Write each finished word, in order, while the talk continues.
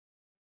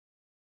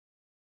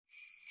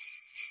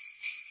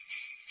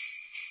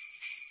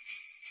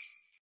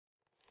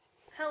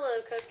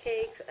Hello,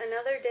 cupcakes.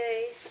 Another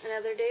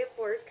day of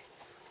work.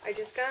 I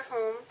just got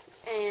home,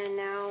 and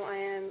now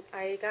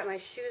I got my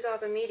shoes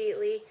off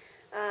immediately.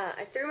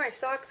 I threw my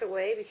socks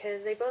away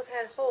because they both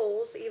had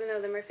holes, even though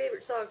they're my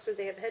favorite socks because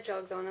they have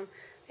hedgehogs on them.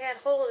 They had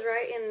holes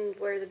right in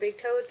where the big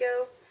toe would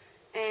go,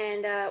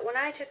 and when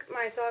I took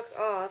my socks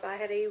off, I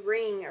had a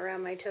ring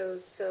around my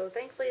toes, so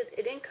thankfully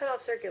it didn't cut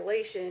off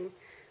circulation,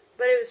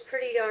 but it was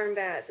pretty darn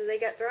bad, so they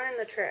got thrown in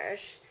the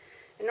trash.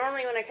 And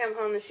normally when I come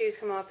home, the shoes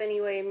come off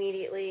anyway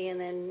immediately,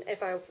 and then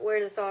if I wear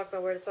the socks,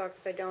 I'll wear the socks.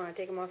 If I don't, I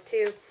take them off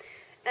too.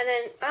 And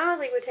then I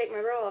honestly would take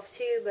my bra off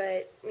too,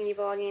 but me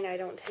vlogging, I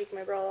don't take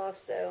my bra off,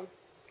 so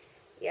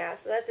yeah,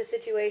 so that's the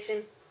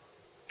situation.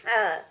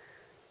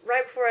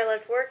 Right before I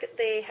left work,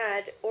 they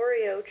had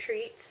Oreo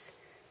treats,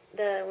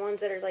 the ones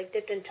that are like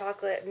dipped in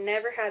chocolate.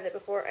 Never had that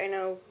before. I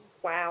know,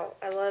 wow,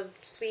 I love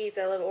sweets,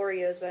 I love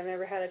Oreos, but I've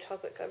never had a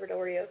chocolate covered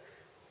Oreo.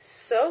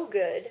 So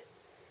good.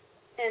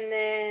 And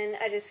then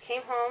I just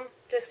came home,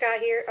 just got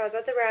here. I was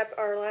about to wrap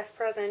our last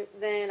present,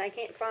 then I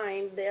can't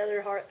find the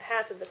other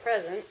half of the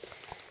present.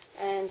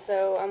 And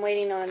so I'm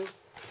waiting on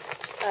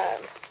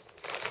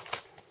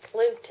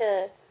Luke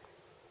to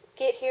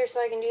get here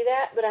so I can do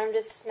that. But I'm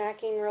just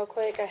snacking real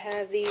quick. I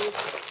have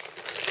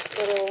these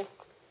little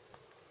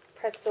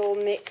pretzel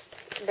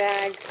mix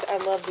bags. I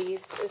love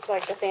these. It's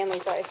like the family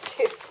size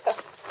too.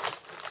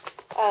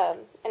 So,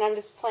 and I'm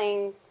just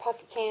playing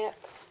Pocket Camp.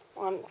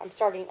 I'm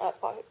starting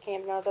up Pocket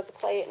Camp, and I was about to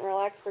play it and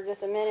relax for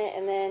just a minute,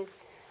 and then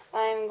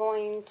I'm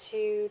going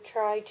to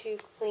try to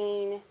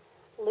clean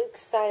Luke's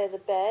side of the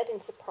bed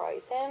and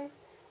surprise him.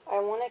 I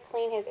want to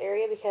clean his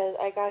area because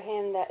I got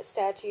him that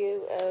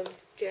statue of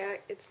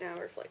Jack. It's now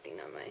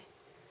reflecting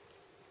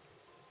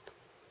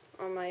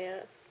on my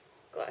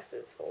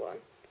glasses. Hold on.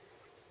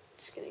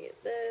 Just going to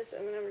get this,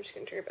 and then I'm just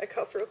going to turn it back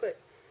off real quick.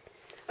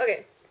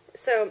 Okay,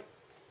 so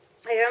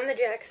I got him the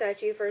Jack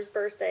statue for his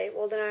birthday.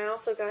 Well, then I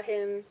also got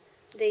him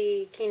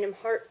the Kingdom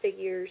Heart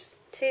figures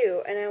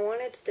too, and I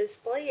wanted to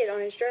display it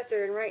on his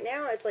dresser, and right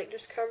now it's like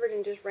just covered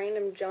in just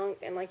random junk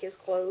and like his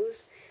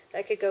clothes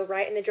that could go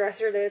right in the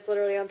dresser that it's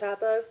literally on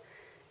top of,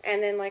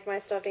 and then like my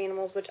stuffed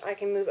animals, which I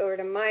can move over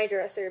to my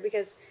dresser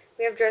because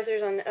we have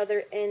dressers on the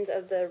other ends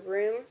of the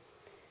room,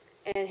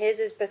 and his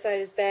is beside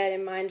his bed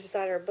and mine's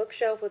beside our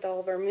bookshelf with all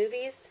of our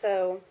movies.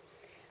 So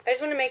I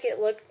just want to make it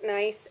look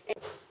nice. And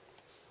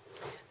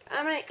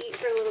I'm going to eat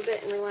for a little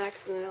bit and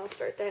relax, and then I'll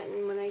start that,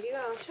 and when I do,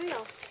 I'll show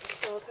y'all.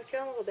 So I'll talk to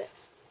y'all in a little bit.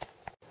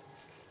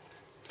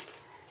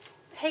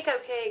 Hey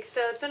cupcakes, so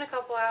it's been a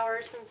couple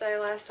hours since I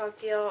last talked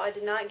to y'all. I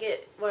did not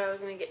get what I was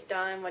going to get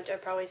done, which I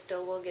probably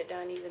still will get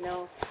done even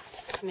though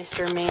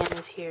Mr. Man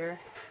is here.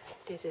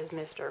 This is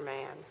Mr.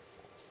 Man.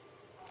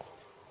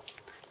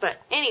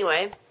 But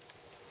anyway,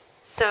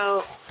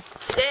 so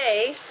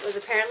today was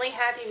apparently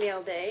Happy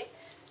Meal Day.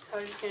 So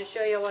I'm just going to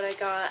show you what I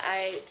got.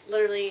 I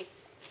literally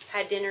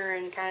had dinner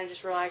and kind of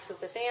just relaxed with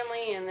the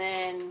family, and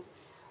then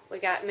we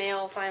got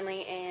mail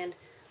finally, and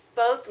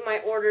both my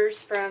orders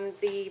from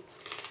the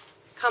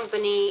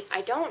company,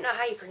 I don't know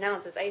how you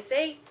pronounce this. I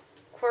say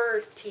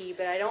QWERTY,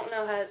 but I don't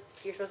know how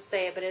you're supposed to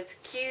say it, but it's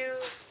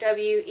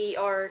QWERTEE.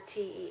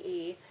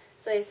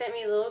 So they sent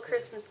me a little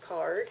Christmas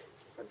card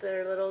with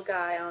their little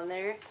guy on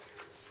there,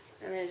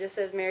 and then it just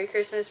says Merry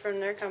Christmas from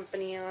their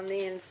company on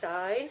the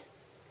inside,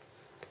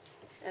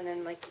 and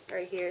then like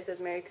right here it says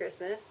Merry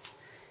Christmas.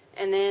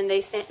 And then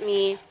they sent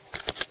me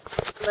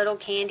little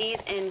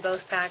candies in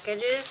both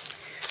packages.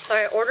 So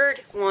I ordered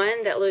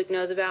one that Luke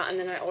knows about, and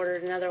then I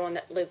ordered another one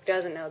that Luke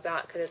doesn't know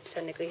about because it's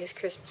technically his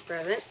Christmas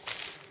present.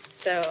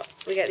 So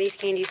we got these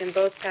candies in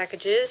both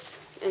packages,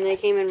 and they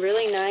came in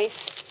really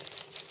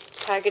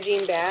nice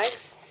packaging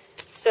bags.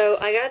 So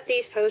I got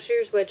these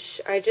posters, which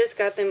I just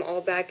got them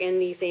all back in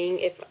the thing.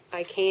 If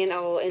I can,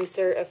 I will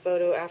insert a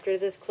photo after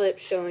this clip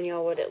showing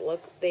y'all what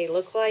they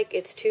look like.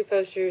 It's 2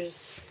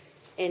 posters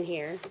in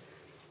here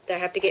that I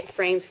have to get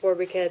frames for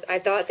because I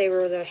thought they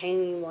were the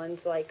hanging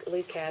ones like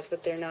Luke has,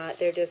 but they're not.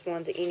 They're just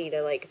ones that you need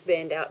to like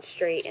bend out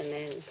straight and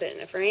then put in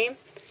a frame.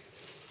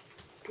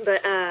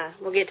 But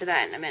we'll get to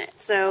that in a minute.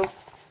 So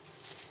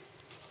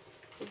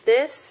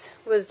this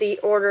was the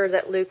order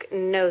that Luke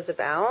knows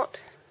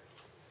about,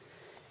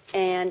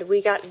 and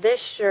we got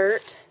this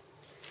shirt.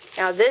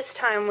 Now this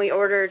time we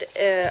ordered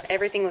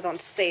everything was on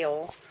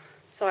sale,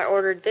 so I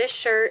ordered this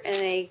shirt in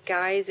a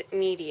guy's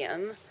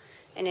medium.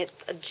 And it's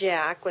a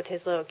Jack with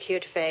his little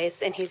cute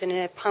face, and he's in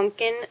a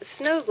pumpkin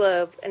snow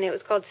globe, and it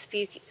was called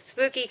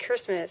Spooky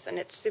Christmas, and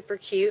it's super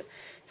cute.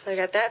 So I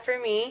got that for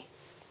me,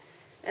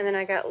 and then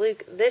I got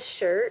Luke this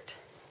shirt.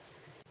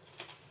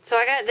 So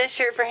I got this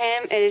shirt for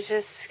him. It is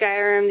just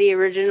Skyrim, the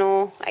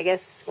original, I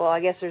guess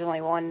there's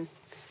only one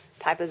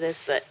type of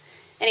this, but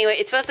anyway,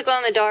 it's supposed to glow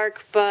in the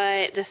dark,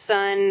 but the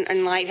sun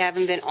and light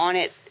haven't been on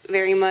it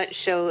very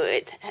much, so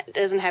it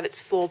doesn't have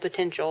its full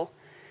potential.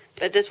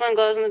 But this one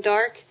glows in the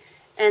dark.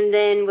 And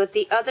then with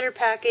the other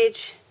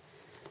package,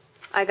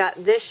 I got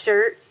this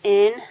shirt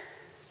in,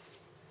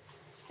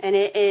 and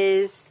it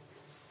is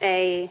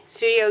a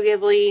Studio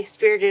Ghibli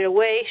Spirited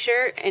Away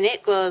shirt, and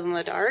it glows in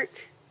the dark.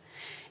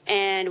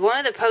 And one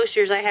of the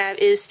posters I have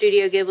is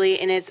Studio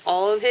Ghibli, and it's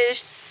all of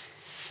his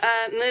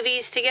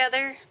movies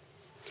together.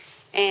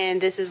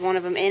 And this is one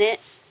of them in it.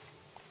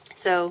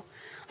 So,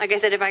 like I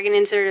said, if I can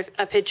insert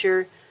a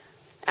picture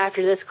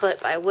after this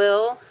clip, I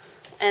will.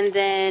 And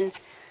then,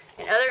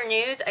 in other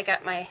news, I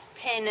got my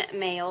pin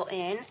mail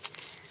in.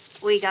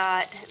 We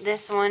got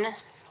this one,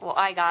 well,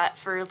 I got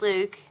for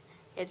Luke.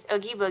 It's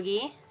Oogie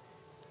Boogie.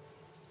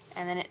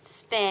 And then it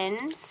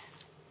spins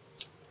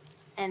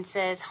and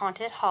says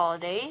Haunted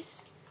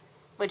Holidays,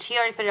 which he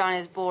already put it on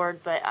his board,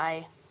 but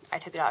I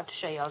took it out to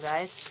show y'all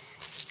guys.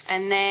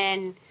 And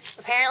then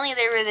apparently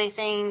there was a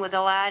thing with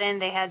Aladdin,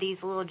 they had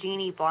these little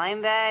genie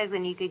blind bags,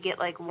 and you could get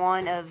like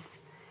one of,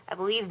 I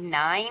believe,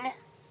 9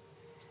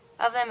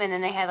 of them, and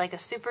then they had like a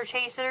super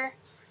chaser,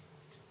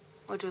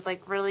 which was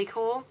like really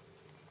cool.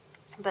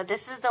 But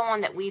this is the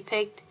one that we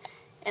picked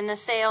in the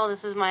sale.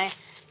 This is my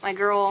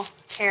girl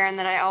Karen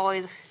that I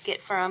always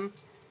get from.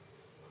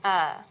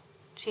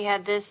 She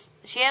had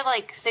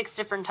like 6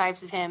 different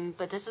types of him,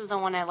 but this is the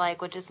one I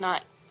like, which is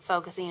not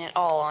focusing at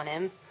all on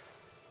him.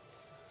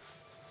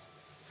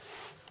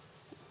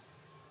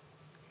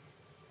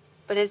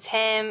 But it's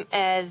him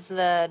as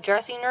the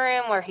dressing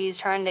room where he's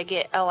trying to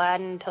get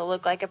Aladdin to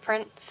look like a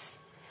prince.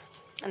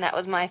 And that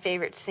was my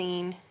favorite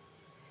scene.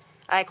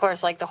 I, of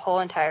course, like the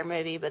whole entire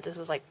movie, but this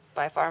was like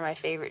by far my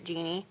favorite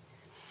genie.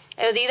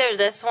 It was either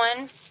this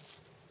one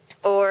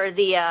or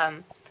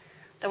the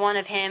one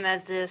of him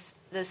as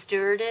the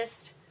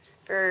stewardess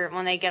for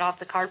when they get off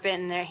the carpet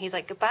and he's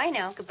like, goodbye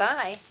now,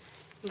 goodbye.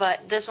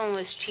 But this one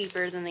was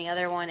cheaper than the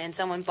other one, and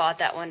someone bought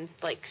that one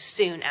like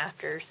soon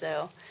after,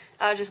 so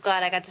I was just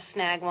glad I got to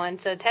snag one.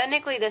 So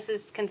technically this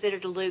is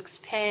considered Luke's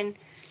pin,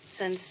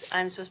 since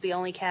I'm supposed to be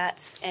only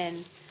cats,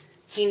 and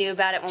he knew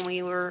about it when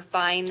we were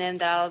buying them,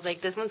 that I was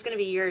like, this one's going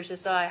to be yours,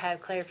 just so I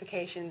have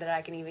clarification that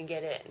I can even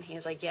get it. And he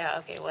was like, yeah,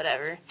 okay,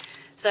 whatever.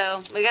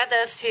 So we got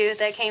those 2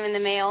 that came in the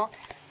mail.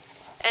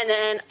 And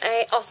then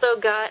I also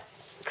got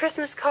a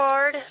Christmas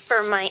card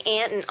from my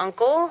aunt and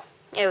uncle.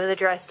 It was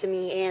addressed to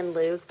me and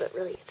Luke, but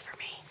really it's for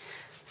me.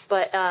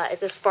 But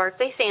it's a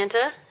sparkly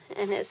Santa,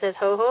 and it says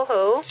ho ho ho.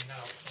 No, in the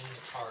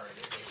card,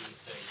 it maybe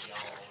say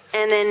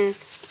y'all. And then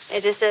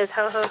it just says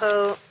ho ho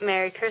ho,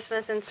 Merry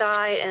Christmas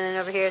inside. And then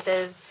over here it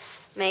says,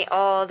 may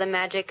all the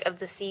magic of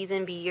the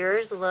season be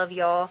yours. Love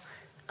y'all,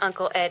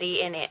 Uncle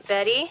Eddie and Aunt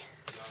Betty.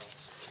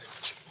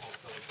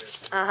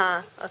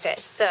 Okay,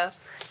 so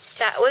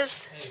that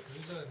was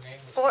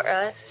for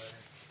us.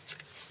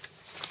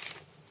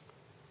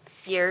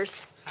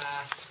 Yours.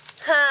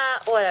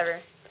 Whatever.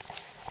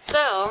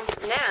 So,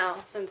 now,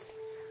 since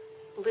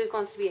Luke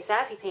wants to be a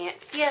sassy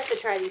pants, he has to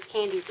try these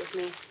candies with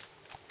me.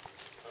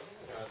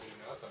 I don't gotta do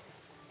nothing.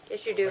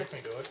 Yes, you do. Make me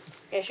do it.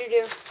 Yes, you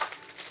do. I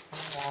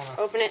don't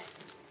wanna. Open it.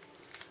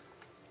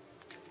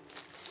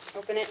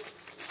 Open it.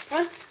 Come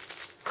on.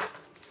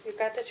 You've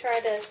got to try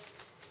the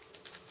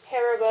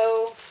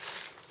Haribo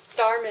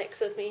Star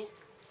Mix with me.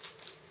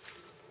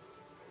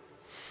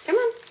 Come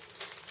on.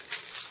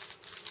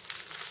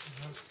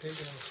 I'm not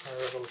taking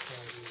Haribo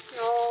candy.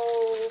 No,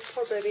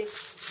 poor baby.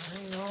 I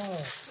know.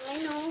 I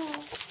know.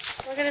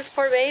 Look at this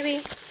poor baby.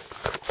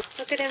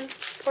 Look at him.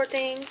 Poor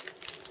thing.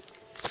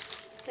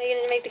 Are you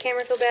going to make the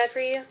camera feel bad for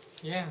you?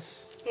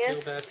 Yes.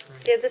 Yes? Feel bad for me.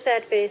 Give the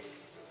sad face.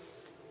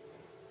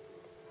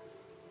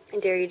 I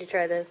dare you to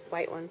try the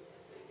white one.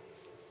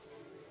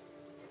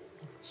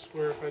 I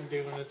swear if I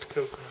do, and it's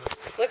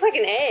coconut. Looks like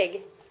an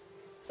egg.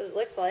 That's what it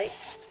looks like.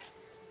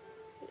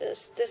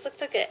 This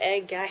looks like an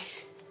egg,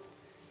 guys.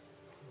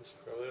 That's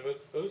probably what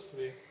it's supposed to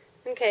be.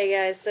 Okay,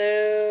 guys,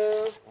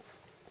 so...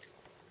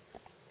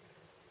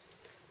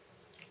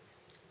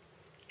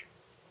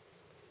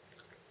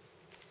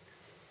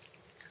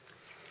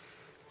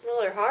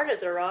 well, they're hard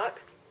as a rock.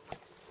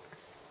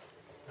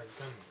 My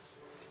gums.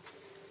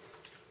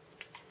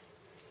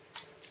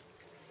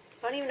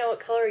 I don't even know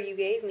what color you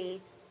gave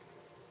me.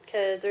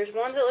 Because there's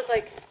ones that look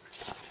like...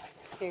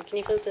 Here, can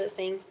you flip the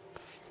thing?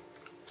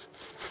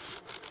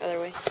 Other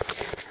way.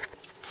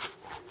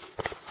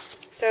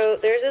 So,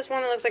 there's this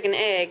one that looks like an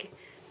egg.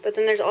 But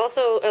then there's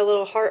also a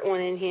little heart one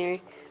in here.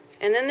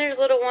 And then there's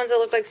little ones that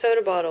look like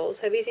soda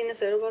bottles. Have you seen the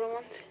soda bottle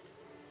ones?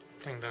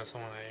 I think that's the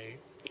one I ate.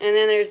 And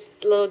then there's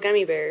little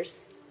gummy bears.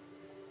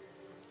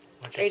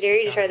 Which I is dare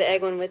the you to try the gummy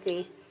egg one with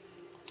me.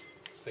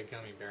 It's the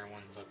gummy bear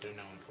ones that they're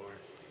known for.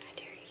 I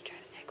dare you to try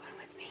the egg one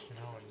with me.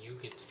 No, you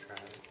get to try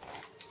it.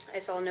 I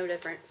saw no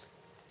difference.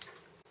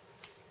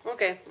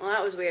 Okay, well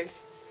that was weird.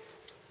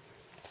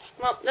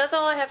 Well, that's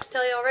all I have to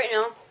tell y'all right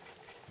now.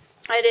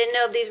 I didn't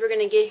know if these were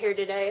going to get here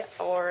today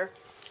or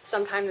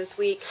sometime this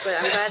week, but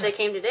I'm glad they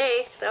came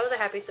today. So that was a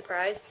happy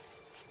surprise.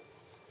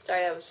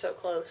 Sorry, that was so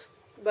close.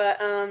 But,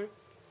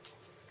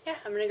 yeah,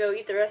 I'm going to go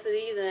eat the rest of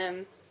these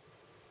and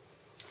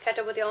catch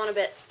up with y'all in a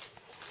bit.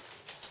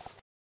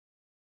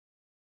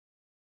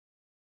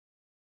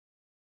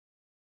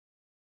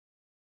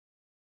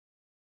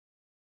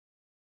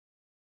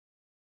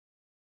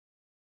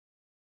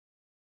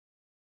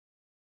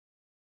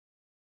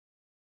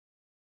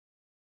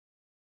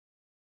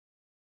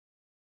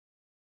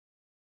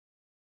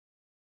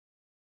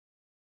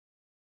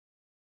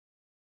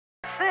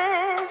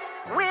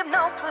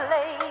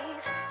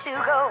 place to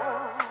go.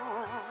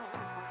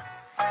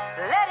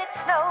 Let it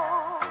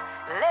snow,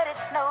 let it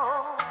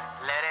snow,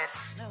 let it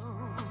snow.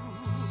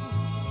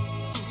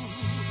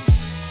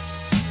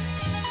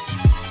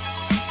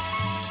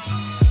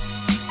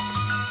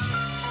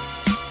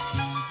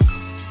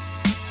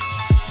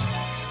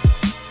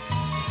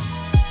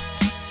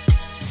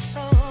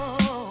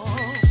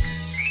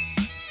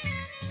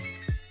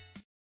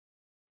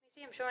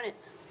 See, I'm showing it.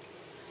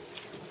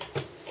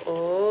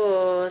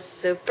 Oh,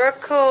 super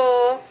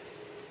cool.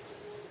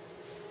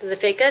 Does it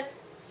feel good?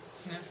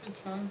 Yeah, it's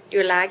fine.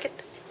 You like it?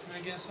 I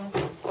guess so.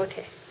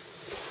 Okay.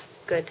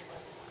 Good.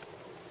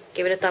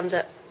 Give it a thumbs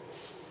up.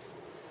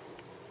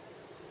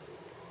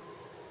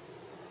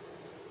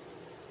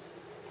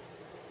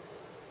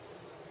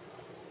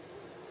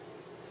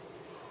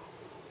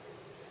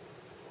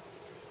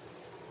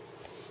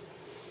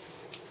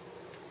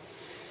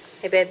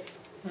 Hey, babe.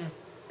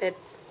 Babe.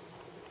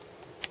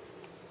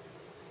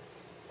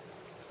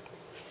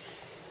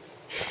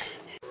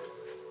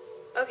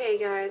 Okay,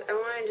 guys, I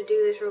wanted to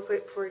do this real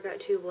quick before it got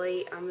too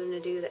late. I'm going to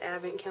do the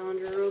advent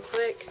calendar real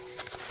quick.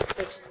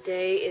 So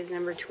today is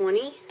number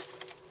 20.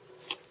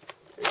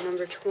 And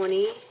number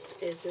 20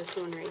 is this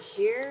one right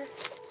here.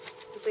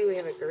 Looks like we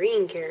have a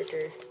green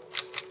character.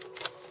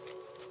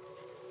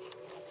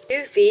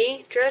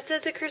 Goofy, dressed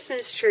as a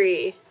Christmas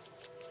tree.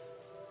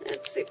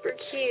 That's super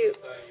cute.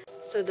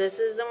 So this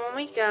is the one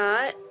we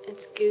got.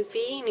 It's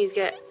Goofy, and he's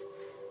got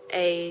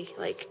a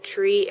like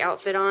tree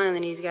outfit on, and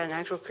then he's got an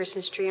actual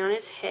Christmas tree on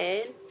his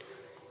head.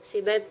 See,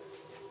 babe?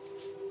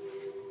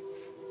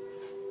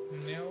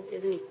 No.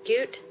 Isn't he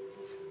cute?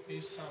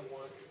 He's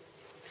somewhat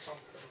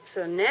something.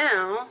 So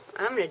now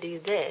I'm gonna do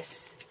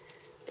this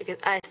because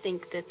I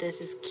think that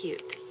this is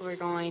cute. We're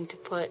going to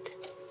put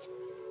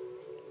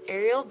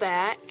Ariel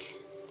back,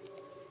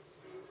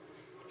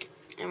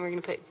 and we're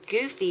gonna put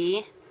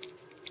Goofy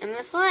in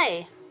the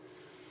sleigh.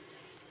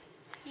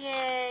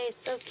 Yay,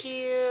 so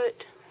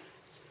cute.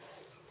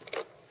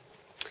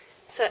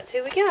 So that's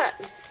who we got.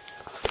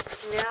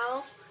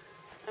 Now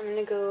I'm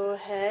gonna go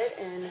ahead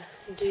and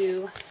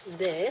do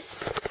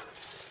this.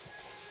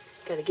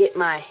 Gotta get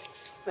my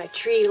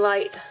tree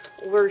light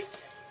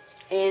worth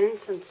in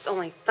since it's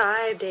only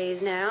 5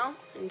 days now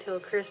until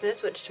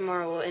Christmas, which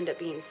tomorrow will end up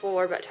being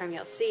 4 by the time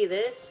y'all see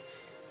this.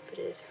 But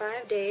it is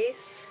 5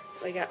 days.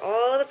 We got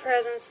all the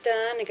presents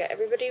done. I got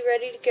everybody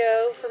ready to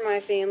go for my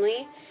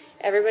family.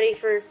 Everybody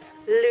for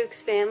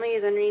Luke's family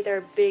is underneath our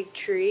big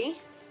tree,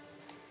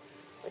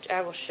 which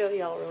I will show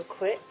y'all real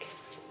quick.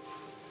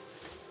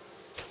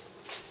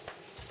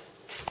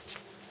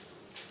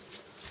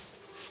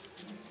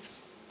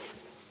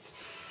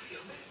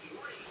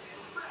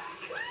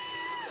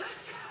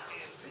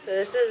 So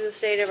this is the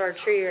state of our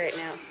tree right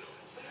now.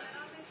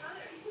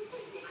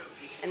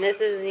 And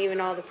this isn't even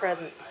all the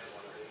presents.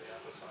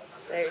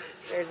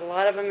 There's a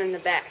lot of them in the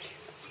back.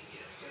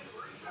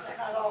 They're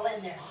not all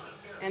in there.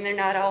 And they're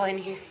not all in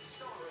here.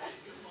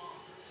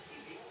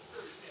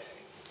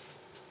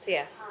 So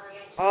yeah,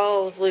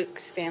 all of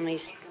Luke's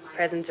family's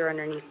presents are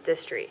underneath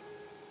this tree.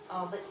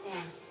 All but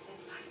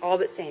Sammy's. All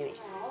but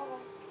Sammy's.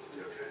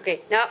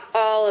 Okay, not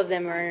all of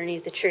them are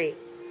underneath the tree.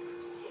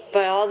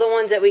 But all the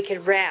ones that we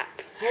could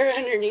wrap are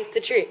underneath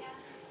the tree.